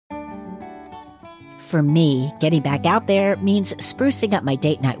For me, getting back out there means sprucing up my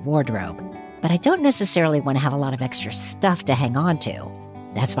date night wardrobe, but I don't necessarily want to have a lot of extra stuff to hang on to.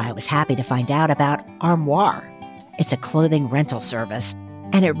 That's why I was happy to find out about Armoire. It's a clothing rental service,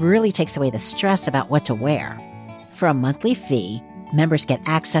 and it really takes away the stress about what to wear. For a monthly fee, members get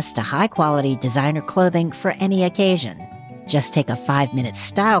access to high-quality designer clothing for any occasion. Just take a 5-minute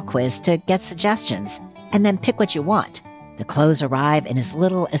style quiz to get suggestions, and then pick what you want. The clothes arrive in as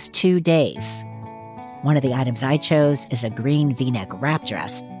little as 2 days. One of the items I chose is a green V-neck wrap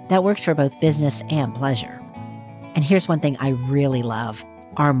dress that works for both business and pleasure. And here's one thing I really love.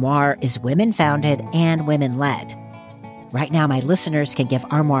 Armoire is women-founded and women-led. Right now, my listeners can give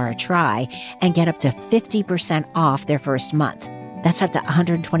Armoire a try and get up to 50% off their first month. That's up to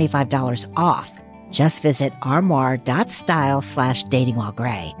 $125 off. Just visit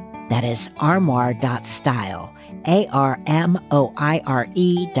armoire.style/datingwhilegray. That is armoire.style,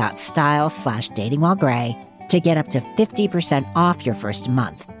 ARMOIRE.style/datingwhilegray to get up to 50% off your first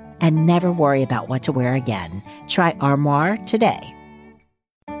month and never worry about what to wear again. Try Armoire today.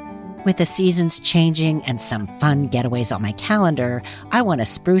 With the seasons changing and some fun getaways on my calendar, I want to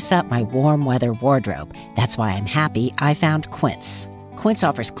spruce up my warm weather wardrobe. That's why I'm happy I found Quince. Quince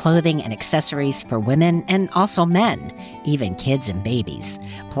offers clothing and accessories for women and also men, even kids and babies.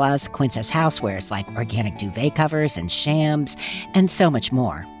 Plus, Quince has housewares like organic duvet covers and shams, and so much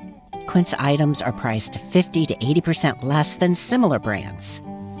more. Quince items are priced 50 to 80% less than similar brands.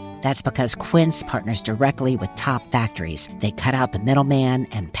 That's because Quince partners directly with top factories. They cut out the middleman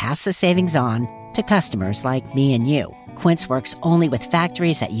and pass the savings on to customers like me and you. Quince works only with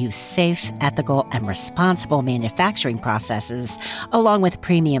factories that use safe, ethical, and responsible manufacturing processes, along with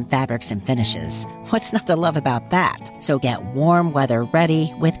premium fabrics and finishes. What's not to love about that? So get warm weather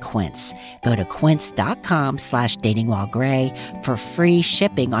ready with Quince. Go to quince.com/datingwhilegray for free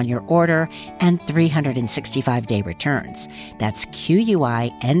shipping on your order and 365-day returns. That's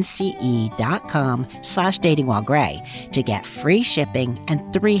QUINCE.com/datingwhilegray to get free shipping and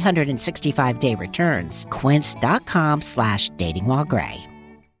 365-day returns. Quince.com/datingwhilegray.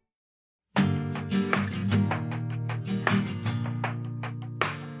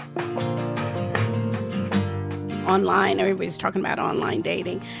 Online, everybody's talking about online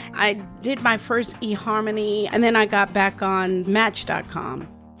dating. I did my first eHarmony, and then I got back on Match.com.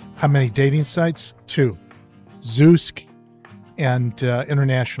 How many dating sites? 2. Zoosk and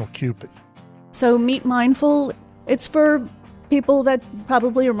International Cupid. So Meet Mindful, it's for people that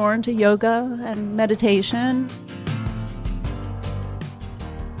probably are more into yoga and meditation.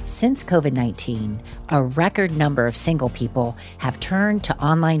 Since COVID-19, a record number of single people have turned to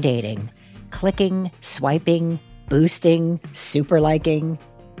online dating, clicking, swiping, boosting, super liking.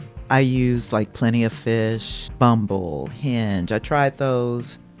 I use like Plenty of Fish, Bumble, Hinge. I tried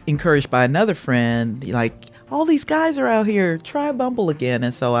those. Encouraged by another friend, like, all these guys are out here, try Bumble again.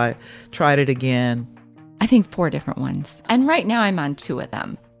 And so I tried it again. I think 4 different ones. And right now I'm on 2 of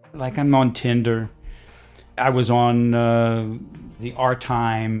them. Like I'm on Tinder. I was on the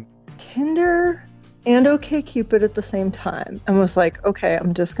R-Time. Tinder and OkCupid at the same time, and was like, okay,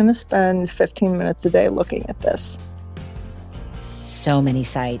 I'm just going to spend 15 minutes a day looking at this. So many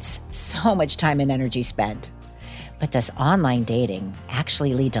sites, so much time and energy spent. But does online dating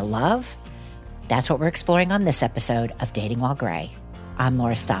actually lead to love? That's what we're exploring on this episode of Dating While Gray. I'm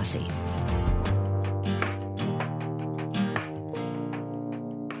Laura Stassi.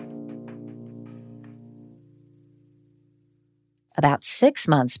 About 6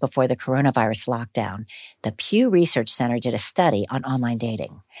 months before the coronavirus lockdown, the Pew Research Center did a study on online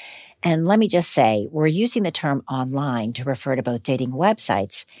dating. And let me just say, we're using the term online to refer to both dating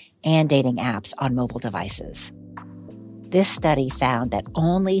websites and dating apps on mobile devices. This study found that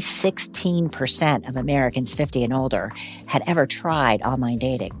only 16% of Americans 50 and older had ever tried online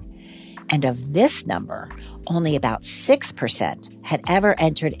dating. And of this number, only about 6% had ever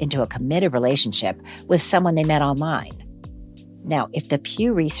entered into a committed relationship with someone they met online. Now, if the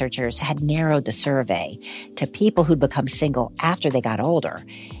Pew researchers had narrowed the survey to people who'd become single after they got older,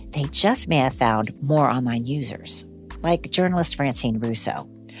 they just may have found more online users, like journalist Francine Russo.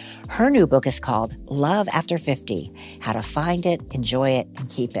 Her new book is called Love After 50, How to Find It, Enjoy It, and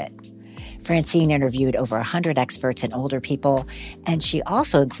Keep It. Francine interviewed over 100 experts and older people, and she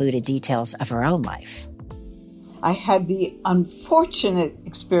also included details of her own life. I had the unfortunate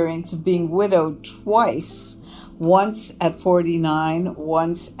experience of being widowed twice, once at 49,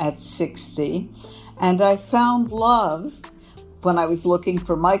 once at 60. And I found love when I was looking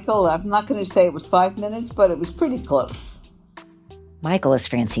for Michael. I'm not going to say it was 5 minutes, but it was pretty close. Michael is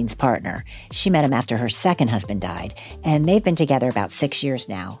Francine's partner. She met him after her second husband died, and they've been together about 6 years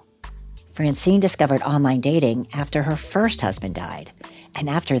now. Francine discovered online dating after her first husband died. And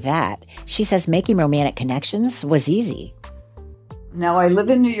after that, she says making romantic connections was easy. Now, I live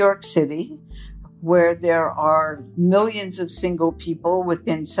in New York City, where there are millions of single people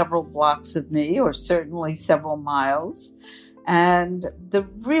within several blocks of me, or certainly several miles. And the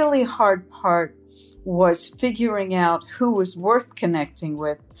really hard part was figuring out who was worth connecting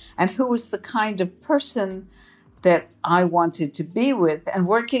with and who was the kind of person that I wanted to be with, and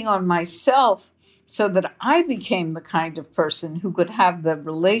working on myself so that I became the kind of person who could have the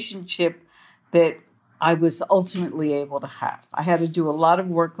relationship that I was ultimately able to have. I had to do a lot of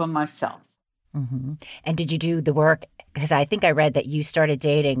work on myself. Mm-hmm. And did you do the work? Because I think I read that you started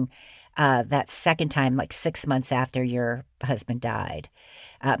dating that second time, like 6 months after your husband died.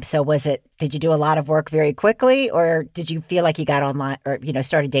 So did you do a lot of work very quickly, or did you feel like you got online or,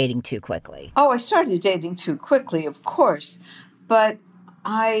 started dating too quickly? Oh, I started dating too quickly, of course. But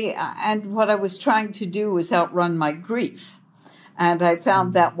what I was trying to do was outrun my grief. And I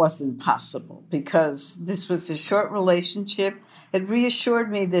found that wasn't possible because this was a short relationship. It reassured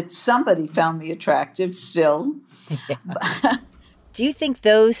me that somebody found me attractive still. Yeah. Do you think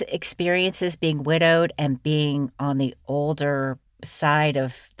those experiences, being widowed and being on the older side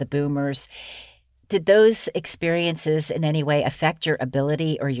of the boomers, did those experiences in any way affect your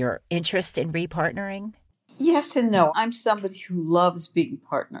ability or your interest in repartnering? Yes and no. I'm somebody who loves being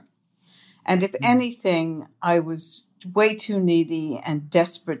partnered. And if anything, I was way too needy and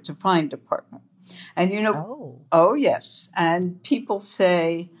desperate to find a partner. And, oh yes. And people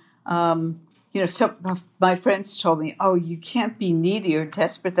say, so my friends told me, oh, you can't be needy or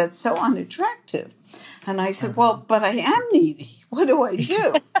desperate. That's so unattractive. And I said, well, but I am needy. What do I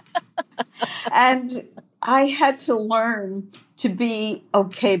do? And I had to learn to be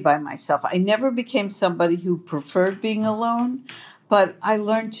okay by myself. I never became somebody who preferred being alone, but I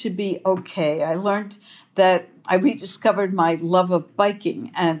learned to be okay. I learned that I rediscovered my love of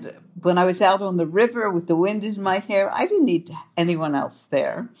biking. And when I was out on the river with the wind in my hair, I didn't need anyone else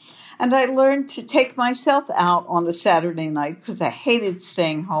there. And I learned to take myself out on a Saturday night because I hated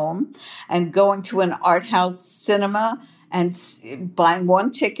staying home and going to an art house cinema and buying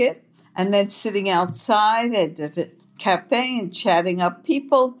one ticket and then sitting outside at a cafe and chatting up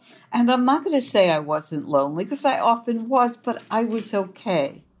people. And I'm not going to say I wasn't lonely because I often was, but I was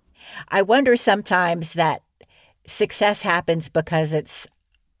okay. I wonder sometimes that success happens because it's,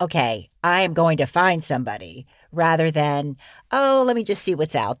 okay, I am going to find somebody rather than, oh, let me just see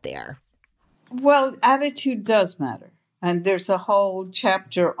what's out there. Well, attitude does matter. And there's a whole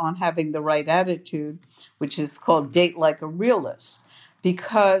chapter on having the right attitude, which is called Date Like a Realist,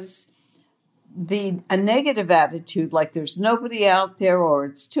 because a negative attitude, like there's nobody out there, or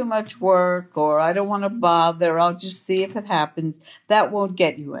it's too much work, or I don't want to bother, I'll just see if it happens, that won't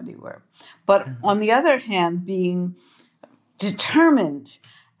get you anywhere. But on the other hand, being determined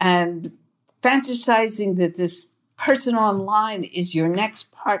and fantasizing that this person online is your next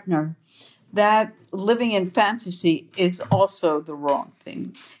partner, that living in fantasy is also the wrong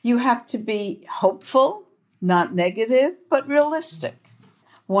thing. You have to be hopeful, not negative, but realistic.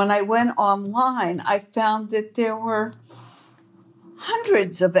 When I went online, I found that there were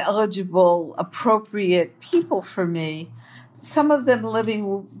hundreds of eligible, appropriate people for me, some of them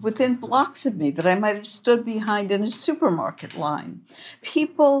living within blocks of me that I might have stood behind in a supermarket line.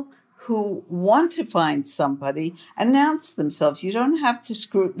 People who want to find somebody announce themselves. You don't have to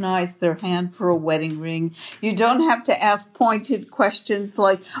scrutinize their hand for a wedding ring. You don't have to ask pointed questions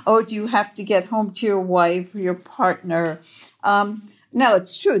like, oh, do you have to get home to your wife or your partner? Now,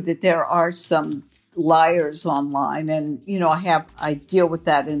 it's true that there are some liars online, and I deal with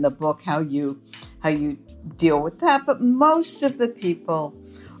that in the book, how you deal with that. But most of the people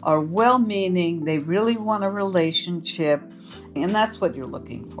are well-meaning. They really want a relationship, and that's what you're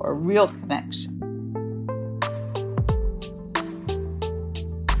looking for, a real connection.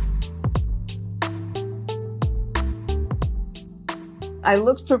 I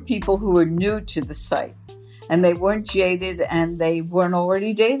looked for people who were new to the site, and they weren't jaded, and they weren't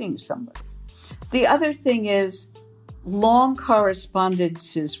already dating somebody. The other thing is, long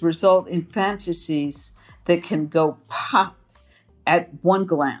correspondences result in fantasies that can go pop at one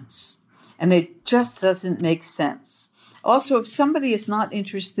glance, and it just doesn't make sense. Also, if somebody is not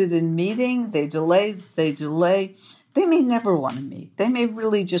interested in meeting, they delay, they may never want to meet. They may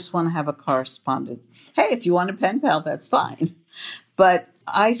really just want to have a correspondence. Hey, if you want a pen pal, that's fine. But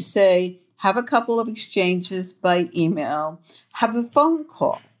I say, have a couple of exchanges by email, have a phone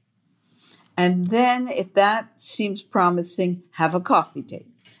call. And then if that seems promising, have a coffee date.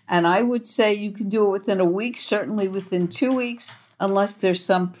 And I would say you can do it within a week, certainly within 2 weeks. unless there's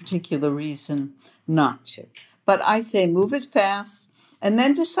some particular reason not to. But I say move it fast and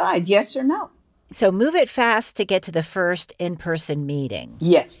then decide yes or no. So move it fast to get to the first in-person meeting.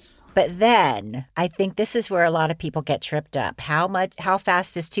 Yes. But then I think this is where a lot of people get tripped up. How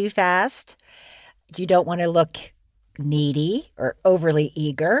fast is too fast? You don't want to look needy or overly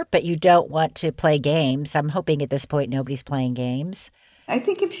eager, but you don't want to play games. I'm hoping at this point nobody's playing games. I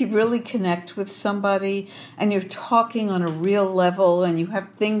think if you really connect with somebody and you're talking on a real level and you have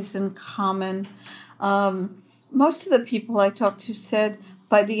things in common, most of the people I talked to said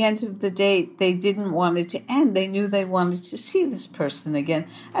by the end of the date, they didn't want it to end. They knew they wanted to see this person again.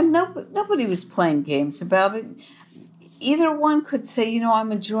 And nobody was playing games about it. Either one could say,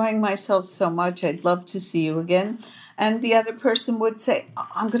 I'm enjoying myself so much, I'd love to see you again. And the other person would say,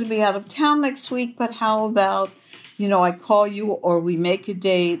 I'm going to be out of town next week, but how about, I call you or we make a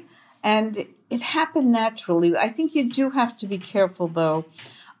date. And it happened naturally. I think you do have to be careful, though,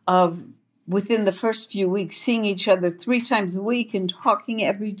 of within the first few weeks seeing each other 3 times a week and talking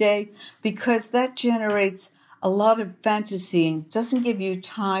every day, because that generates a lot of fantasy and doesn't give you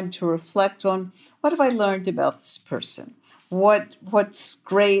time to reflect on what have I learned about this person? What's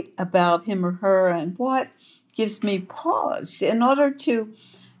great about him or her and what gives me pause.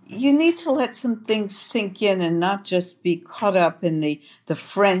 You need to let some things sink in and not just be caught up in the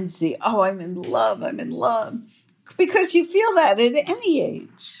frenzy. Oh, I'm in love. Because you feel that at any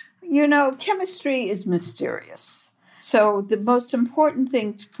age. Chemistry is mysterious. So the most important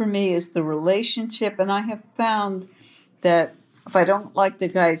thing for me is the relationship. And I have found that if I don't like the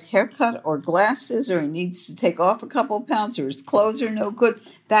guy's haircut or glasses, or he needs to take off a couple of pounds, or his clothes are no good,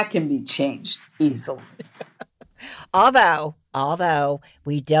 that can be changed easily. Although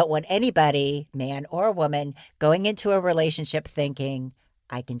we don't want anybody, man or woman, going into a relationship thinking,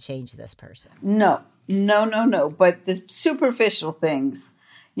 I can change this person. No. But the superficial things,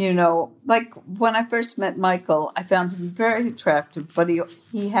 like when I first met Michael, I found him very attractive, but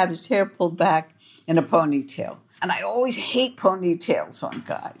he had his hair pulled back in a ponytail. And I always hate ponytails on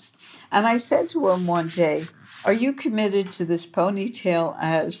guys. And I said to him one day, are you committed to this ponytail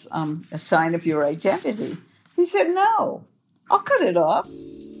as a sign of your identity? He said, no, I'll cut it off.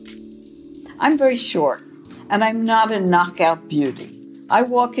 I'm very short, and I'm not a knockout beauty. I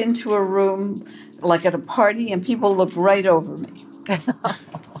walk into a room like at a party, and people look right over me.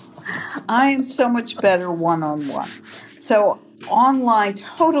 I am so much better one-on-one. So online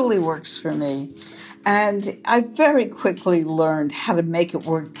totally works for me. And I very quickly learned how to make it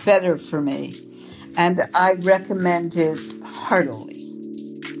work better for me. And I recommend it heartily.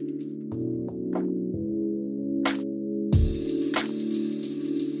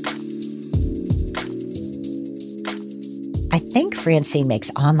 I think Francine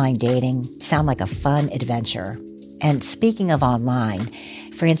makes online dating sound like a fun adventure. And speaking of online,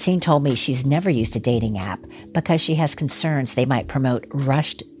 Francine told me she's never used a dating app because she has concerns they might promote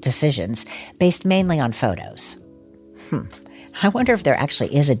rushed decisions based mainly on photos. I wonder if there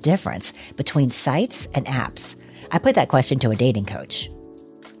actually is a difference between sites and apps. I put that question to a dating coach.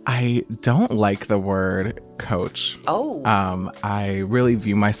 I don't like the word coach. Oh. I really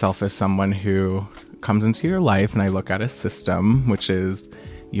view myself as someone who comes into your life and I look at a system, which is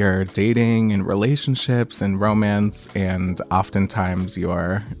your dating and relationships and romance, and oftentimes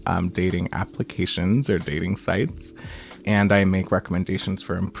your dating applications or dating sites. And I make recommendations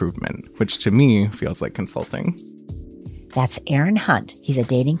for improvement, which to me feels like consulting. That's Aaron Hunt. He's a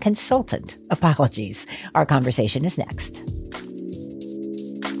dating consultant. Apologies. Our conversation is next.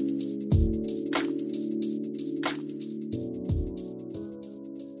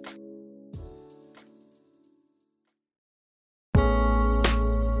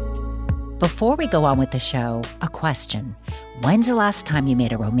 Before we go on with the show, a question. When's the last time you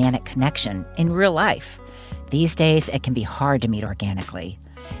made a romantic connection in real life? These days, it can be hard to meet organically.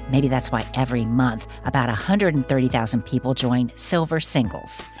 Maybe that's why every month, about 130,000 people join Silver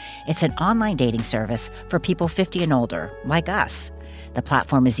Singles. It's an online dating service for people 50 and older, like us. The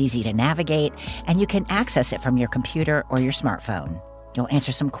platform is easy to navigate, and you can access it from your computer or your smartphone. You'll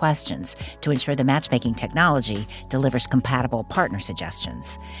answer some questions to ensure the matchmaking technology delivers compatible partner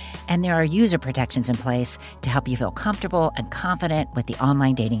suggestions. And there are user protections in place to help you feel comfortable and confident with the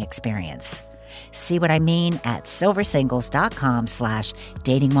online dating experience. See what I mean at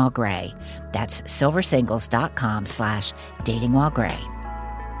silversingles.com/datingwhilegray. That's silversingles.com/datingwhilegray.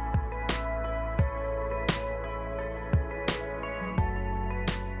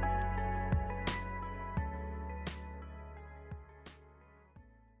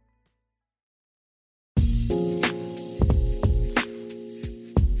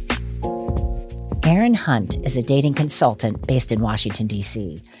 Aaron Hunt is a dating consultant based in Washington,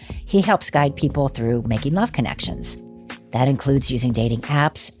 D.C. He helps guide people through making love connections. That includes using dating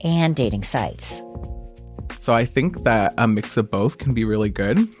apps and dating sites. So I think that a mix of both can be really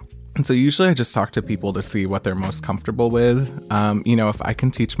good. And so usually I just talk to people to see what they're most comfortable with. If I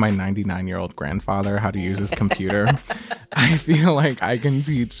can teach my 99-year-old grandfather how to use his computer, I feel like I can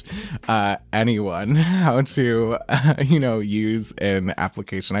teach anyone how to, use an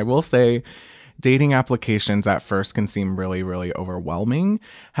application. I will say dating applications at first can seem really, really overwhelming.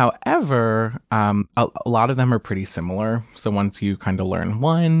 However, a lot of them are pretty similar. So once you kind of learn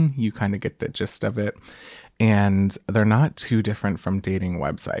one, you kind of get the gist of it. And they're not too different from dating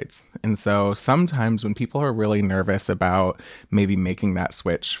websites. And so sometimes when people are really nervous about maybe making that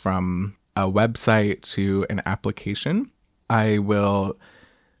switch from a website to an application, I will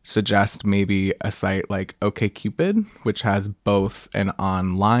suggest maybe a site like OkCupid, which has both an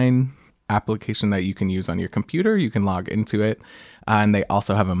online application that you can use on your computer. You can log into it. And they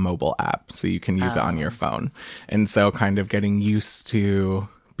also have a mobile app, so you can use it on your phone. And so kind of getting used to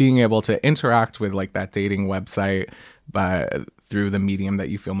being able to interact with like that dating website, but through the medium that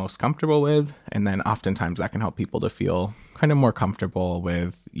you feel most comfortable with. And then oftentimes that can help people to feel kind of more comfortable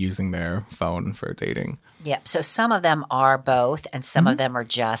with using their phone for dating. Yeah. So some of them are both, and some of them are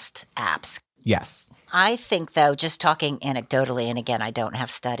just apps. Yes. I think, though, just talking anecdotally, and again, I don't have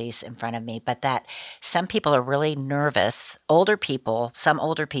studies in front of me, but that some people are really nervous. Some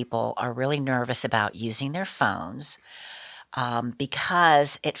older people are really nervous about using their phones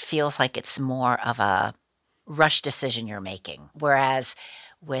because it feels like it's more of a rush decision you're making. Whereas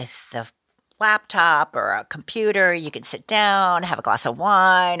with the laptop or a computer, you can sit down, have a glass of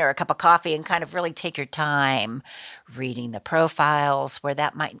wine or a cup of coffee and kind of really take your time reading the profiles, where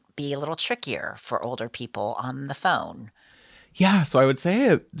that might be a little trickier for older people on the phone. Yeah, so I would say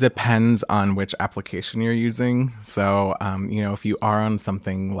it depends on which application you're using. So, if you are on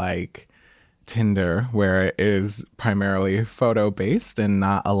something like Tinder, where it is primarily photo-based and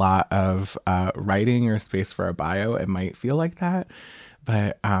not a lot of writing or space for a bio, it might feel like that.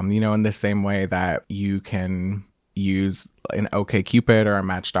 But, in the same way that you can use an OkCupid or a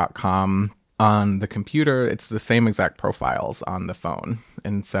Match.com on the computer, it's the same exact profiles on the phone.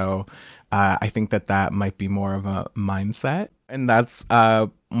 And so I think that might be more of a mindset. And that's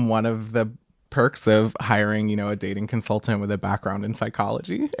one of the perks of hiring, a dating consultant with a background in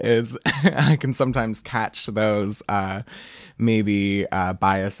psychology is I can sometimes catch those maybe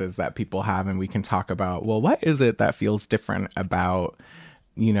biases that people have, and we can talk about, well, what is it that feels different about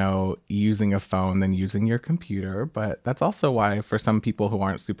using a phone than using your computer? But that's also why for some people who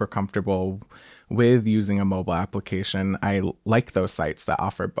aren't super comfortable with using a mobile application, I like those sites that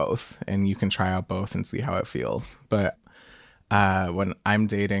offer both, and you can try out both and see how it feels. But when I'm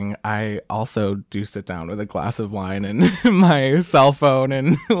dating, I also do sit down with a glass of wine and my cell phone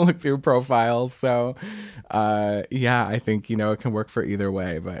and look through profiles. So, I think, it can work for either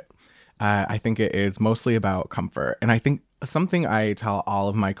way. But I think it is mostly about comfort. And I think something I tell all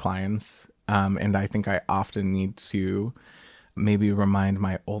of my clients, and I think I often need to maybe remind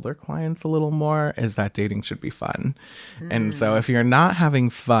my older clients a little more, is that dating should be fun. And so if you're not having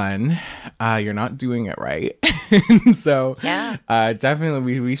fun, you're not doing it right. And so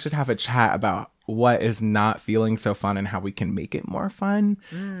definitely we should have a chat about what is not feeling so fun and how we can make it more fun,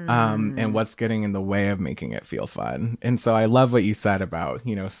 and what's getting in the way of making it feel fun. And so I love what you said about,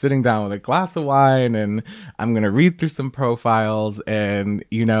 sitting down with a glass of wine and I'm going to read through some profiles and,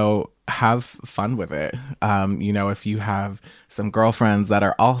 have fun with it. If you have some girlfriends that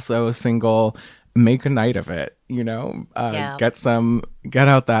are also single, make a night of it, get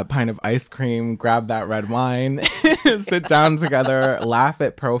out that pint of ice cream, grab that red wine, sit down together, laugh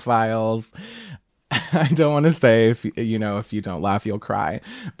at profiles. I don't want to say if you don't laugh, you'll cry,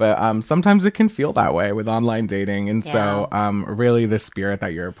 but sometimes it can feel that way with online dating. And so really the spirit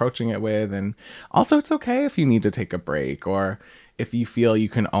that you're approaching it with. And also it's okay if you need to take a break, or if you feel you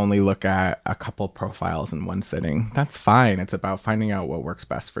can only look at a couple profiles in one sitting, that's fine. It's about finding out what works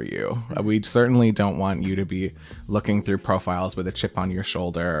best for you. We certainly don't want you to be looking through profiles with a chip on your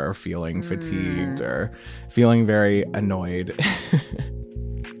shoulder or feeling fatigued or feeling very annoyed.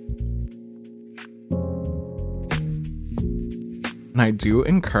 And I do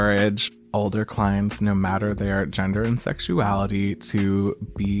encourage older clients, no matter their gender and sexuality, to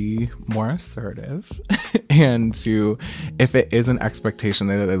be more assertive and to, if it is an expectation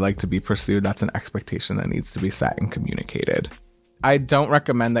that they'd like to be pursued, that's an expectation that needs to be set and communicated. I don't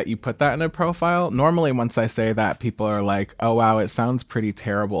recommend that you put that in a profile. Normally, once I say that, people are like, oh, wow, it sounds pretty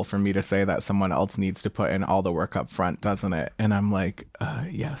terrible for me to say that someone else needs to put in all the work up front, doesn't it? And I'm like,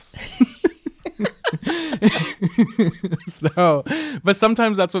 yes. So, but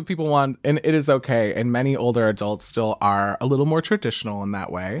sometimes that's what people want, and it is okay. And many older adults still are a little more traditional in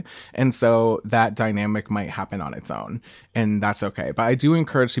that way. And so that dynamic might happen on its own, and that's okay. But I do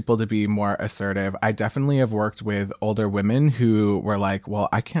encourage people to be more assertive. I definitely have worked with older women who were like, well,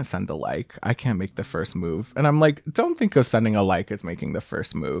 I can't send a like. I can't make the first move. And I'm like, don't think of sending a like as making the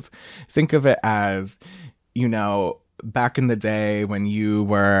first move. Think of it as, you know, back in the day when you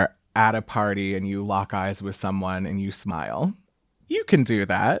were at a party and you lock eyes with someone and you smile. You can do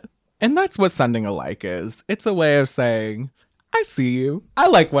that. And that's what sending a like is. It's a way of saying, I see you. I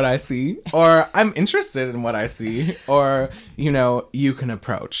like what I see. Or I'm interested in what I see. Or, you know, you can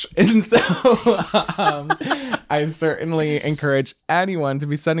approach. And so I certainly encourage anyone to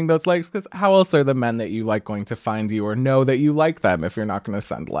be sending those likes, because how else are the men that you like going to find you or know that you like them if you're not going to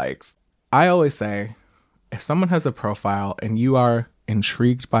send likes? I always say, if someone has a profile and you are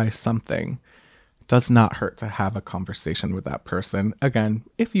intrigued by something, it does not hurt to have a conversation with that person. Again,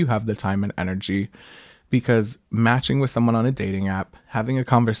 if you have the time and energy, because matching with someone on a dating app, having a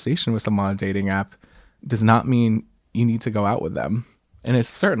conversation with someone on a dating app does not mean you need to go out with them. And it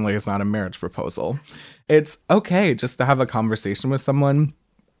certainly is not a marriage proposal. It's okay just to have a conversation with someone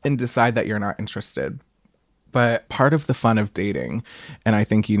and decide that you're not interested. But part of the fun of dating, and I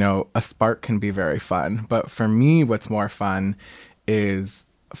think, you know, a spark can be very fun. But for me, what's more fun is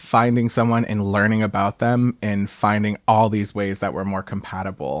finding someone and learning about them and finding all these ways that we're more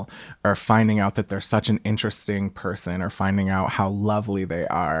compatible, or finding out that they're such an interesting person, or finding out how lovely they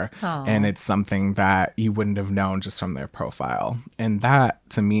are. Aww. And it's something that you wouldn't have known just from their profile. And that,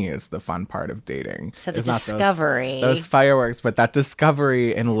 to me, is the fun part of dating. So the It's not discovery. those fireworks, but that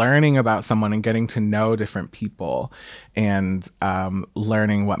discovery and learning about someone and getting to know different people, and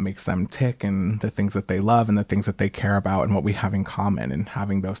learning what makes them tick and the things that they love and the things that they care about and what we have in common, and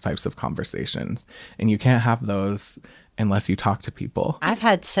having those types of conversations. And you can't have those unless you talk to people. I've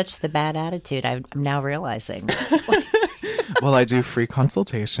had such the bad attitude, I'm now realizing. Well, I do free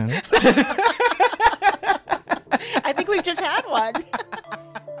consultations. I think we've just had one.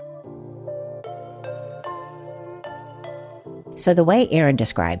 So the way Erin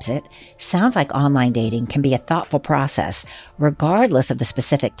describes it sounds like online dating can be a thoughtful process, regardless of the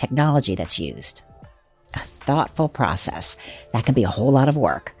specific technology that's used. A thoughtful process that can be a whole lot of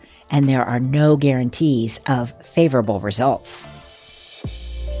work, and there are no guarantees of favorable results.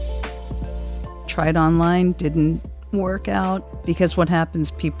 Tried online, didn't work out, because what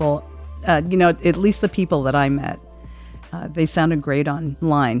happens, people, at least the people that I met, they sounded great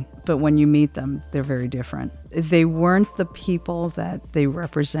online, but when you meet them, they're very different. They weren't the people that they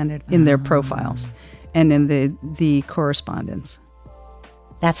represented in their profiles and in the correspondence.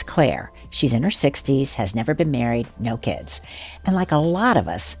 That's Claire. She's in her 60s, has never been married, no kids. And like a lot of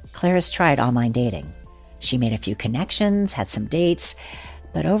us, Claire has tried online dating. She made a few connections, had some dates,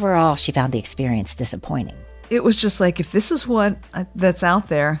 but overall, she found the experience disappointing. It was just like, if this is what that's out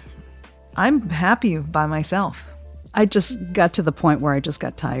there, I'm happy by myself. I just got to the point where I just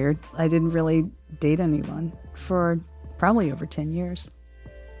got tired. I didn't really date anyone for probably over 10 years.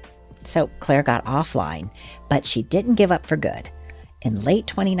 So Claire got offline, but she didn't give up for good. In late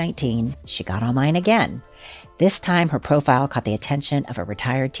 2019, she got online again. This time, her profile caught the attention of a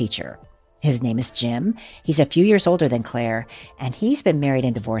retired teacher. His name is Jim. He's a few years older than Claire, and he's been married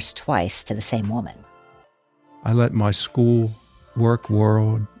and divorced twice to the same woman. I let my school work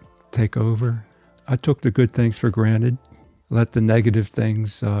world take over. I took the good things for granted, let the negative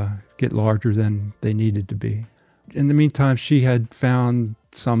things get larger than they needed to be. In the meantime, she had found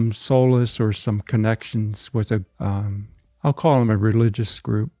some solace or some connections with I'll call them a religious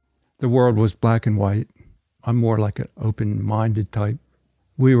group. The world was black and white. I'm more like an open-minded type.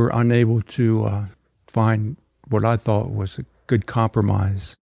 We were unable to find what I thought was a good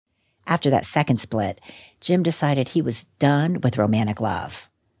compromise. After that second split, Jim decided he was done with romantic love.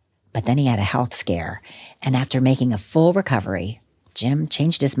 But then he had a health scare, and after making a full recovery, Jim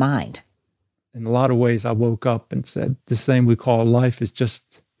changed his mind. In a lot of ways, I woke up and said, this thing we call life is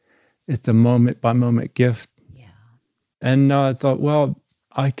it's a moment-by-moment gift. Yeah. And I thought, well,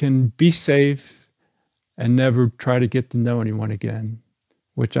 I can be safe and never try to get to know anyone again,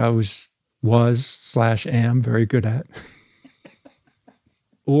 which I was/am very good at.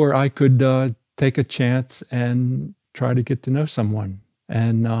 Or I could take a chance and try to get to know someone.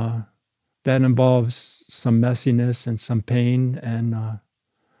 And that involves some messiness and some pain,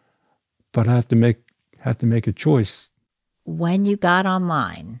 but I have to make a choice. When you got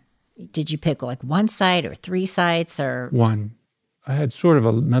online, did you pick like one site or three sites or? One. I had sort of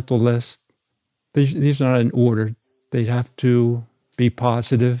a mental list. These are not in order. They'd have to be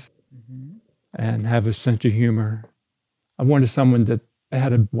positive. Mm-hmm. and have a sense of humor. I wanted someone that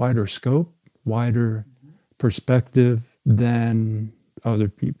had a wider scope, wider perspective than other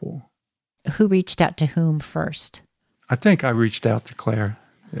people. Who reached out to whom first? I think I reached out to Claire.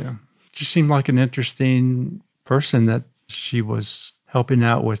 Yeah. She seemed like an interesting person, that she was helping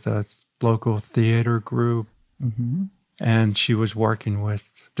out with a local theater group. Mm-hmm. And she was working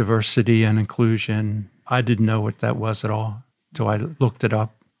with diversity and inclusion. I didn't know what that was at all until I looked it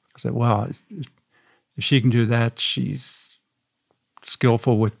up. I said, wow, if she can do that, she's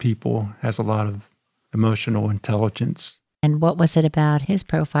skillful with people, has a lot of emotional intelligence. And what was it about his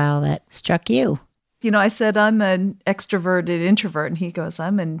profile that struck you? I said, I'm an extroverted introvert. And he goes,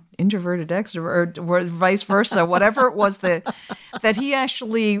 I'm an introverted extrovert, or vice versa, whatever it was that he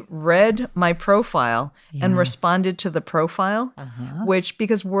actually read my profile and responded to the profile, which,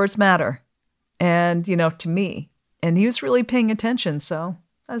 because words matter. And, to me. And he was really paying attention. So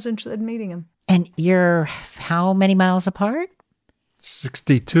I was interested in meeting him. And you're how many miles apart?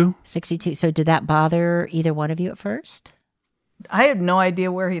 62. 62. So did that bother either one of you at first? I had no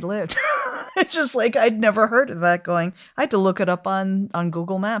idea where he lived. It's just like I'd never heard of that going. I had to look it up on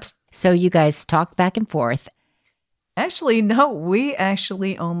Google Maps. So you guys talked back and forth. Actually, no, we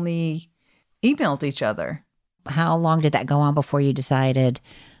actually only emailed each other. How long did that go on before you decided,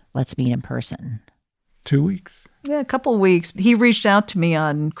 let's meet in person? 2 weeks. Yeah, a couple of weeks. He reached out to me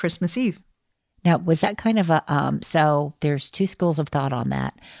on Christmas Eve. Now, was that kind of a, so there's two schools of thought on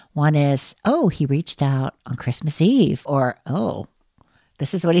that. One is, oh, he reached out on Christmas Eve, or, oh,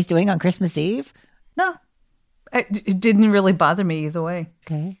 this is what he's doing on Christmas Eve? No, it didn't really bother me either way.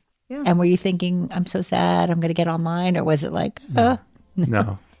 Okay. Yeah. And were you thinking, I'm so sad, I'm going to get online? Or was it like,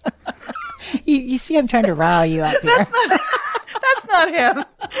 No. You see, I'm trying to rile you up here. That's not him.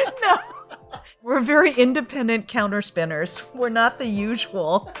 No. We're very independent counter spinners. We're not the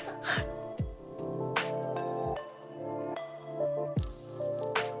usual.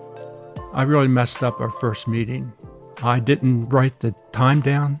 I really messed up our first meeting. I didn't write the time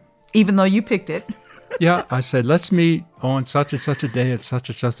down. Even though you picked it. Yeah, I said, let's meet on such and such a day at such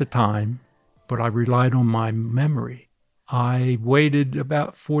and such a time. But I relied on my memory. I waited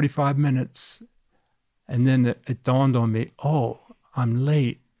about 45 minutes. And then it dawned on me, oh, I'm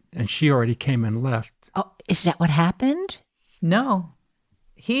late. And she already came and left. Oh, is that what happened? No.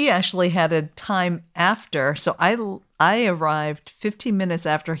 He actually had a time after. So I arrived 15 minutes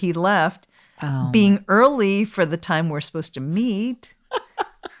after he left, being early for the time we're supposed to meet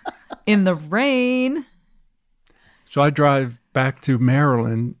in the rain. So I drive back to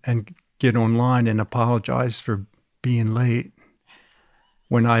Maryland and get online and apologize for being late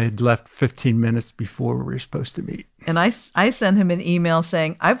when I had left 15 minutes before we were supposed to meet. And I sent him an email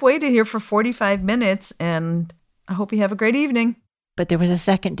saying, I've waited here for 45 minutes and I hope you have a great evening. But there was a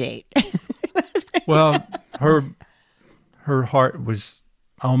second date. Well, her heart was,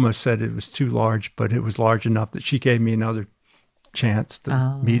 I almost said it was too large, but it was large enough that she gave me another chance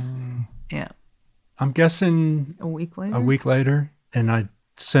to meet. Yeah. I'm guessing a week later. And I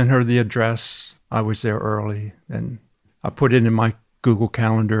sent her the address. I was there early and I put it in my Google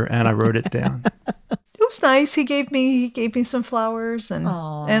Calendar and I wrote it down. It was nice. He gave me some flowers and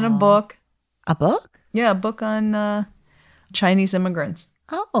a book. A book? Yeah, a book on Chinese immigrants.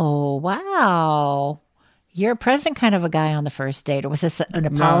 Oh, wow. You're a present kind of a guy on the first date, or was this an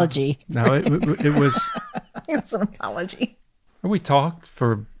apology? No, it was... It was an apology. We talked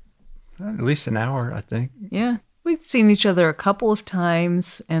for at least an hour, I think. Yeah. We'd seen each other a couple of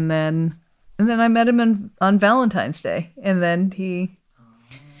times, and then I met him on Valentine's Day, and then he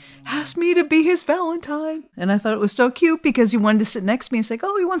asked me to be his Valentine. And I thought it was so cute because he wanted to sit next to me. It's like,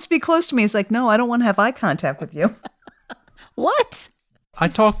 oh, he wants to be close to me. It's like, no, I don't want to have eye contact with you. What? I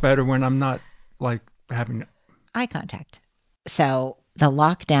talk better when I'm not like having eye contact. So the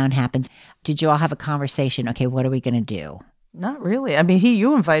lockdown happens. Did you all have a conversation? Okay, what are we going to do? Not really. I mean,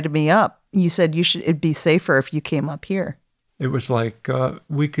 you invited me up. You said it'd be safer if you came up here. It was like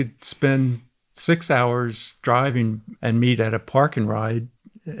we could spend 6 hours driving and meet at a park and ride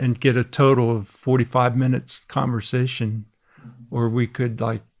and get a total of 45 minutes conversation, or we could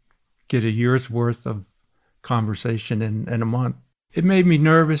like get a year's worth of conversation in a month. It made me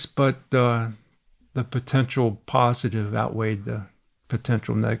nervous, but the potential positive outweighed the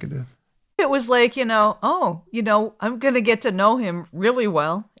potential negative. It was like, I'm going to get to know him really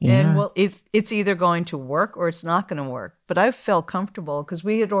well. Yeah. And well, it's either going to work or it's not going to work. But I felt comfortable because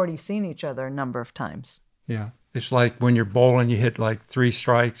we had already seen each other a number of times. Yeah. It's like when you're bowling, you hit like 3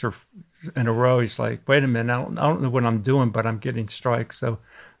 strikes or in a row. It's like, wait a minute, I don't know what I'm doing, but I'm getting strikes. So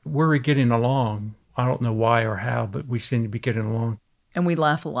we're getting along. I don't know why or how, but we seem to be getting along. And we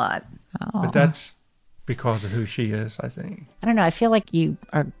laugh a lot. But that's because of who she is, I think. I don't know. I feel like you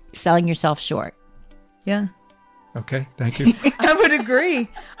are selling yourself short. Yeah. Okay, thank you. I would agree.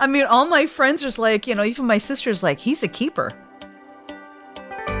 I mean, all my friends are like, even my sister's like, he's a keeper.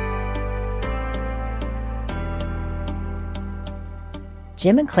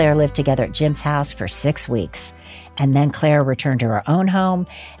 Jim and Claire lived together at Jim's house for 6 weeks, and then Claire returned to her own home,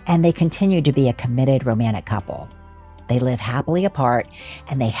 and they continued to be a committed romantic couple. They live happily apart,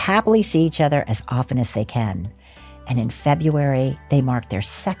 and they happily see each other as often as they can. And in February, they marked their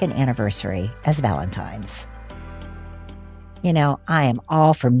second anniversary as Valentines. I am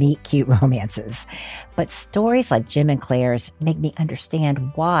all for meet cute romances, but stories like Jim and Claire's make me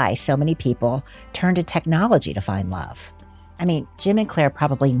understand why so many people turn to technology to find love. I mean, Jim and Claire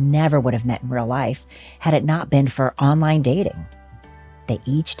probably never would have met in real life had it not been for online dating. They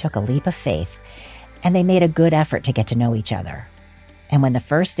each took a leap of faith, and they made a good effort to get to know each other. And when the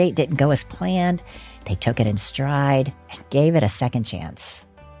first date didn't go as planned, they took it in stride and gave it a second chance.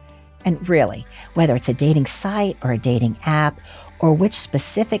 And really, whether it's a dating site or a dating app, or which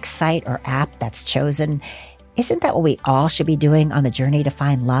specific site or app that's chosen, isn't that what we all should be doing on the journey to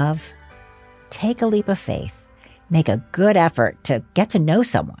find love? Take a leap of faith. Make a good effort to get to know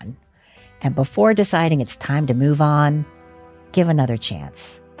someone. And before deciding it's time to move on, give another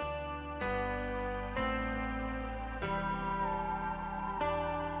chance.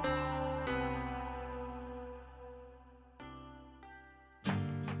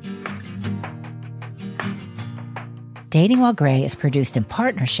 Dating While Gray is produced in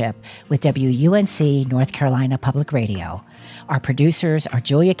partnership with WUNC North Carolina Public Radio. Our producers are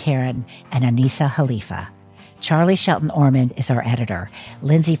Julia Karen and Anissa Khalifa. Charlie Shelton Ormond is our editor.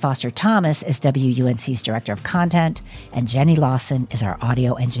 Lindsay Foster Thomas is WUNC's director of content, and Jenny Lawson is our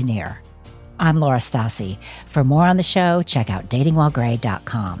audio engineer. I'm Laura Stassi. For more on the show, check out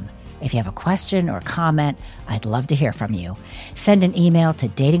datingwhilegray.com. If you have a question or comment, I'd love to hear from you. Send an email to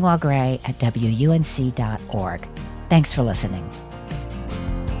datingwhilegray@WUNC.org. Thanks for listening.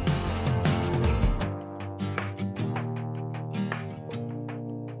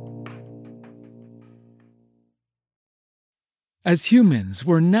 As humans,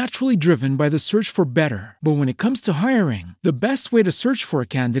 we're naturally driven by the search for better. But when it comes to hiring, the best way to search for a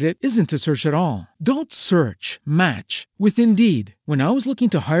candidate isn't to search at all. Don't search, match with Indeed. When I was looking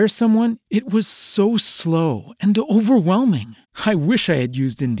to hire someone, it was so slow and overwhelming. I wish I had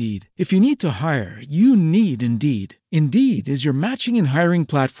used Indeed. If you need to hire, you need Indeed. Indeed is your matching and hiring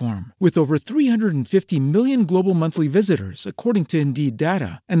platform with over 350 million global monthly visitors, according to Indeed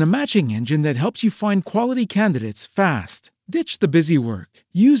data, and a matching engine that helps you find quality candidates fast. Ditch the busy work.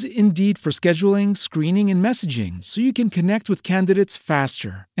 Use Indeed for scheduling, screening, and messaging so you can connect with candidates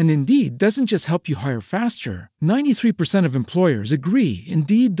faster. And Indeed doesn't just help you hire faster. 93% of employers agree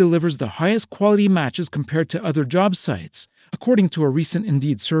Indeed delivers the highest quality matches compared to other job sites, according to a recent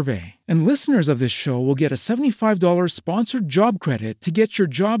Indeed survey. And listeners of this show will get a $75 sponsored job credit to get your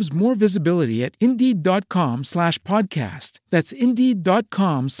jobs more visibility at Indeed.com/podcast. That's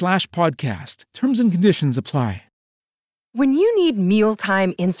Indeed.com/podcast. Terms and conditions apply. When you need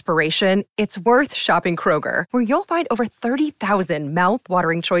mealtime inspiration, it's worth shopping Kroger, where you'll find over 30,000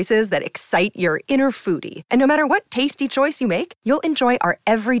 mouth-watering choices that excite your inner foodie. And no matter what tasty choice you make, you'll enjoy our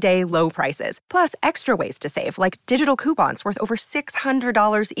everyday low prices, plus extra ways to save, like digital coupons worth over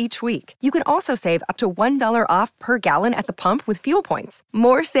 $600 each week. You can also save up to $1 off per gallon at the pump with fuel points.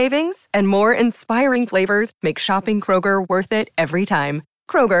 More savings and more inspiring flavors make shopping Kroger worth it every time.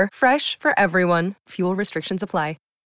 Kroger, fresh for everyone. Fuel restrictions apply.